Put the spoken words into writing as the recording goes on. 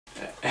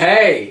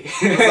Hey!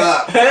 What's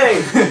up?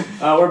 Hey!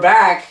 We're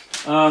back.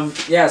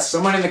 Yes,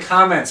 someone in the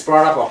comments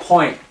brought up a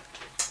point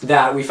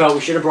that we felt we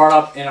should have brought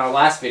up in our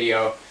last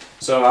video.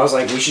 So I was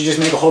like, we should just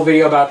make a whole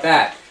video about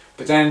that.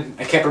 But then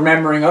I kept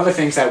remembering other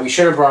things that we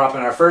should have brought up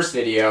in our first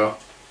video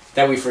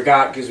that we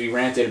forgot because we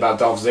ranted about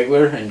Dolph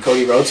Ziggler and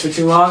Cody Rhodes for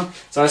too long.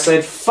 So I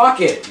said,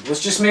 fuck it.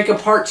 Let's just make a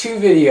part 2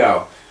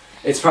 video.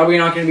 It's probably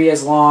not going to be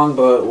as long,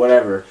 but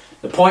whatever.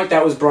 The point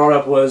that was brought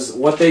up was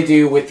what they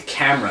do with the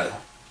camera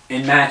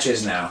in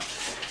matches now.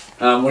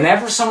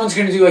 Whenever someone's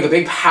going to do like a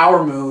big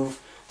power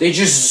move, they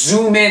just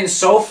zoom in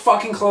so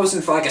fucking close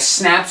and for like a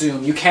snap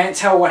zoom, you can't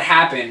tell what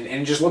happened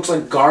and it just looks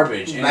like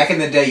garbage. Back in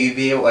the day, you'd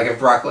be able, like if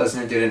Brock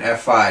Lesnar did an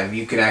F5,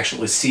 you could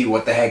actually see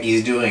what the heck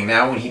he's doing.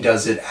 Now when he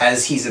does it,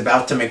 as he's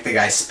about to make the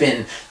guy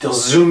spin, they'll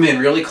zoom in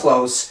really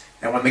close,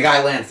 and when the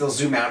guy lands, they'll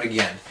zoom out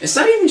again. It's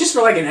not even just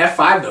for like an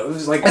F5 though.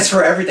 It's like it's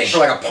for everything. For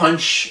like a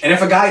punch. And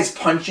if a guy is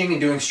punching and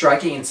doing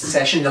striking in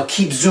succession, they'll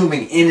keep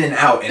zooming in and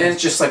out. And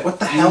it's just like, what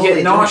the hell? You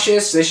get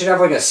nauseous. They should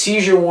have like a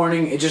seizure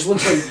warning. It just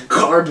looks like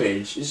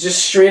garbage. It's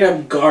just straight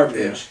up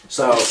garbage. Yeah.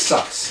 So it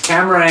sucks.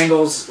 Camera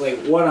angles, like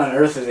what on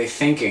earth are they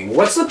thinking?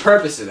 What's the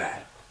purpose of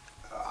that?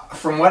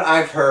 From what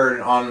I've heard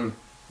on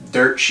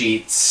dirt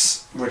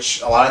sheets,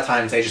 which a lot of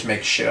times they just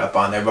make shit up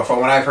on there, but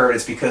from what I've heard,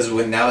 it's because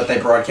now that they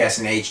broadcast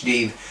in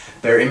HD,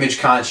 they're image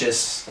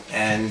conscious,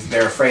 and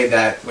they're afraid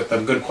that with the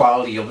good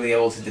quality, you'll be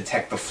able to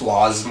detect the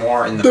flaws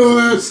more in the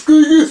moves.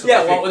 So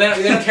yeah, well, they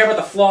don't care about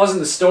the flaws in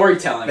the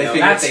storytelling. They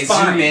figure if they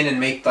zoom in and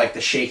make like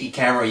the shaky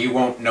camera, you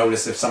won't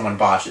notice if someone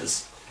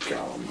botches.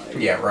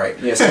 Yeah, right.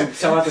 Yeah,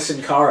 tell out to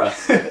Sin Cara.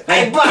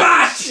 I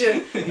botch!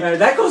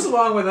 That goes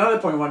along with another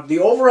point. The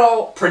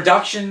overall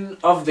production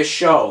of the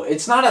show,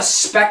 it's not a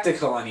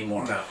spectacle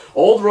anymore. No.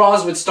 Old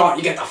Raws would start,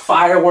 you get the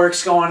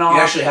fireworks going on.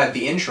 You actually had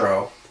the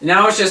intro.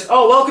 Now it's just,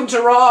 oh, welcome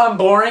to Raw, I'm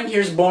boring,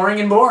 here's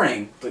boring and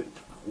boring. But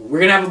we're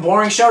going to have a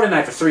boring show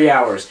tonight for 3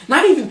 hours.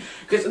 Not even,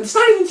 because it's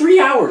not even 3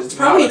 hours. It's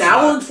probably an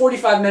hour and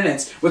 45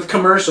 minutes with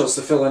commercials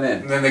to fill it in.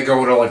 And then they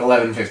go to like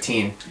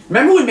 11:15.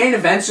 Remember when main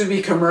events would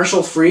be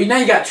commercial free? Now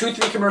you got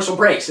 2-3 commercial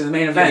breaks in the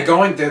main event.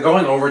 Yeah, the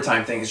going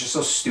overtime thing is just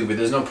so stupid.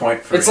 There's no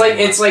point for it.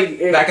 It's like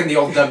back in the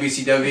old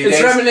WCW days.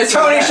 It's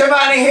reminiscent. Tony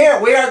Schiavone here.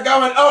 We are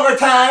going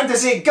overtime to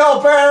see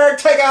Goldberg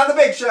take on the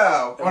Big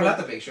Show. Or not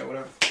the Big Show,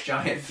 whatever.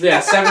 Giant.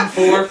 Yeah,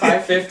 7'4",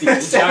 550.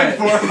 7'4",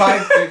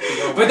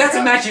 550. But that's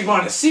a match you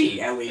want to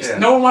see, at least. Yeah.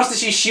 No one wants to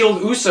see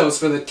Shield Usos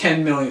for the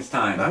 10 millionth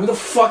time. Who the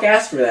fuck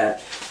asked for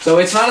that? So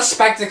it's not a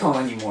spectacle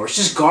anymore. It's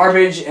just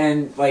garbage,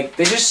 and like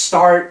they just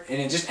start and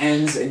it just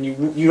ends, and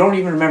you don't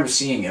even remember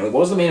seeing it. Like,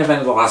 what was the main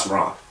event of the last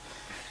Raw?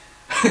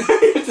 You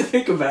have to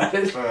think about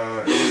it. It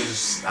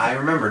was. I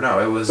remember. No,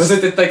 it was. Was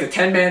it like the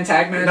 10-man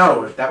tag match?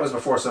 No, that was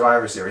before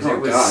Survivor Series. Oh, it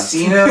was God.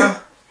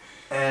 Cena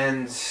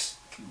and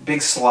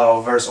Big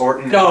Slow versus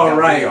Orton. And oh,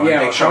 right,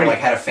 yeah. Big Show like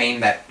had to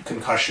feign that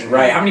concussion.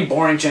 Right. How many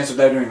boring chants were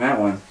there doing that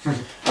one?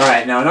 All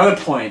right. Now another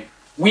point.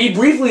 We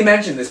briefly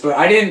mentioned this, but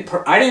I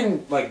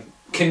didn't like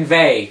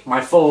convey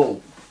my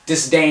full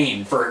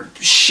disdain for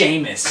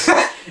Sheamus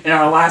in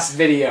our last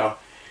video.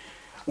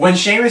 When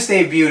Sheamus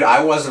debuted,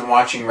 I wasn't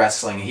watching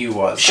wrestling. He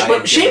was.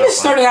 But Sheamus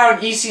started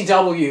out in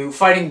ECW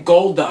fighting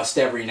Goldust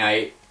every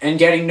night and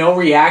getting no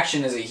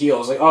reaction as a heel. It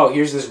was like, oh,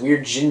 here's this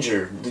weird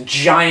ginger, the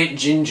giant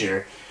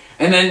ginger.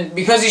 And then,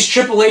 because he's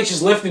Triple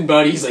H's lifting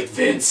buddy, he's like,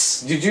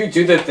 Vince, did you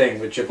do that thing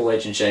with Triple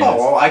H and Sheamus? Oh,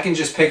 well, I can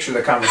just picture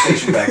the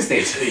conversation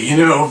backstage. You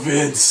know,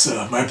 Vince,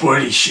 my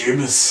buddy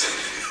Sheamus,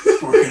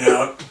 working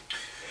out.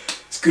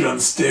 It's good on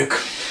the stick.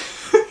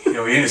 You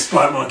know, he ain't a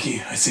spot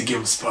monkey. I say give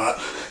him a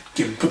spot.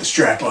 Put the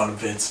strap on him,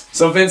 Vince.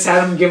 So Vince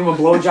had him give him a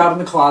blowjob in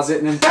the closet,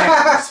 and then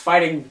he was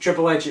fighting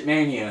Triple H at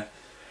Mania.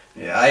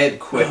 Yeah, I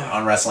had quit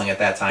on wrestling at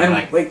that time.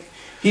 And like,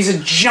 he's a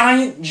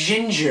giant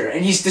ginger,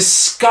 and he's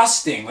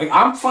disgusting. Like,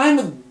 I'm fine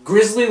with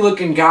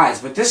grizzly-looking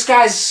guys, but this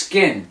guy's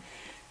skin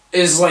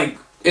is like,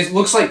 it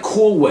looks like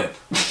Cool Whip.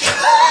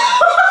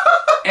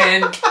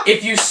 And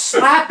if you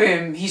slap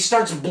him, he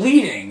starts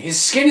bleeding. His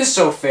skin is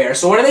so fair.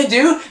 So what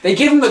do? They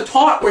give him the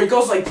taunt where he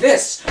goes like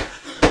this.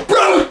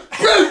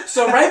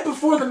 So right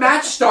before the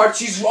match starts,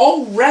 he's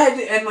all red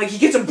and like he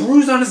gets a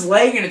bruise on his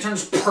leg and it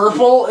turns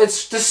purple.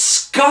 It's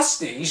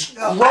disgusting. He's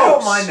gross. I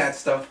don't mind that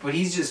stuff, but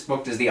he's just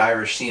booked as the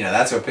Irish Cena.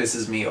 That's what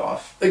pisses me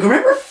off. Like,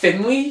 remember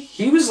Finley?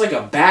 He was like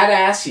a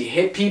badass. He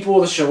hit people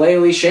with a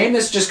shillelagh.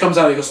 Sheamus just comes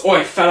out and he goes,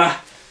 "Oi, fella.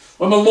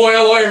 I'm a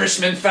loyal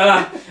Irishman,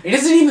 fella." He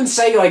doesn't even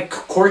say like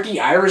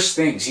quirky Irish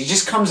things. He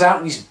just comes out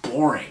and he's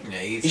boring. Yeah,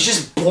 he's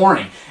just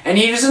boring. And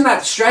he was in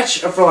that stretch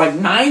for like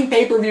 9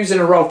 pay-per-views in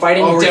a row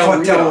fighting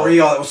Del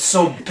Rio. It was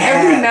so bad.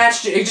 Every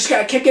match, it just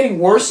kept getting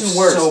worse and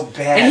worse. So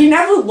bad. And he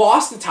never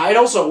lost the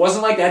title, so it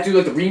wasn't like that dude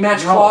like the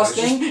rematch clause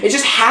thing. It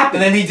just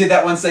happened. And then he did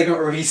that one segment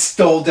where he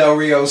stole Del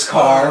Rio's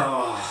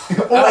car.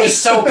 That was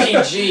so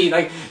PG.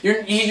 Like,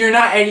 you're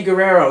not Eddie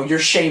Guerrero. You're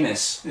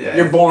Sheamus. Yeah,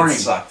 you're boring. It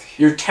sucked.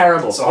 You're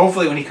terrible. So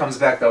hopefully when he comes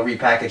back, they'll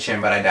repackage him,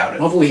 but I doubt it.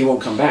 Hopefully he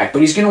won't come back.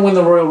 But he's going to win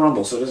the Royal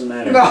Rumble, so it doesn't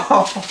matter. No.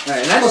 All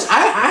right,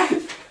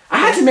 and I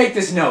had to make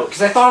this note,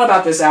 because I thought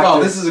about this after.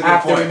 Oh, this is a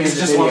good point. It's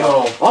just one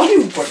little all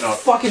you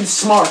fucking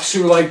smarks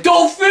who are like,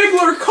 Dolph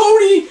Ziggler,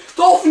 Cody,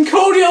 Dolph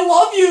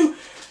love you.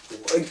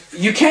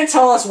 You can't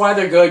tell us why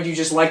they're good. You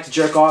just like to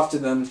jerk off to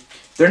them.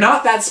 They're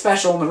not that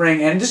special in the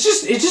ring, and it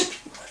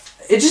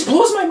just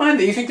blows my mind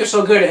that you think they're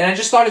so good. And I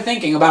just started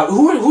thinking about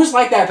who's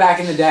like that back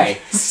in the day.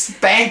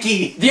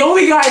 Spanky. The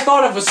only guy I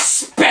thought of was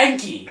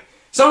Spanky.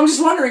 So I'm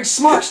just wondering,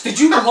 Smarks, did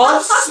you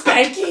love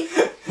Spanky?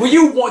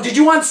 Did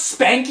you want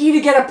Spanky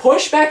to get a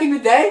push back in the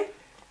day?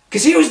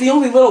 Because he was the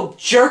only little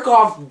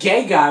jerk-off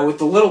gay guy with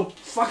the little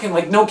fucking,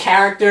 like, no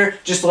character,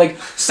 just, like,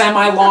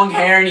 semi-long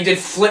hair, and he did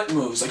flip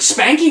moves. Like,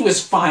 Spanky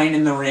was fine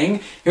in the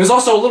ring. He was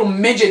also a little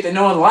midget that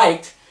no one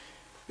liked.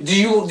 Did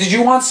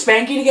you want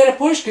Spanky to get a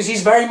push? Because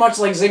he's very much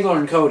like Ziggler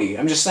and Cody.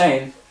 I'm just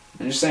saying.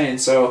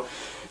 So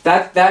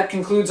that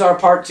concludes our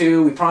part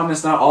 2. We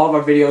promise not all of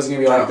our videos are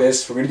going to be like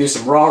this. We're going to do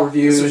some Raw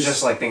reviews. This was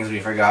just like things we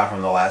forgot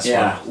from the last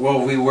one.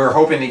 Well, we were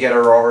hoping to get a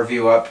Raw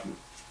review up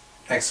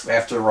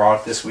after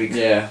Raw this week.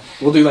 Yeah.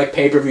 We'll do like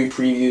pay-per-view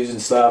previews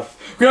and stuff.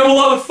 We're going to have a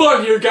lot of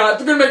fun here, guys.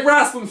 We're going to make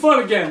wrestling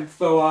fun again.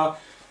 So,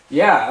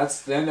 yeah,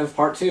 that's the end of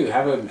part 2.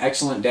 Have an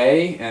excellent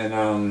day,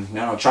 and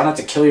try not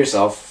to kill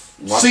yourself.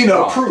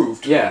 Cena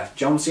approved. Yeah,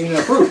 John Cena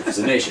approved as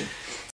a nation.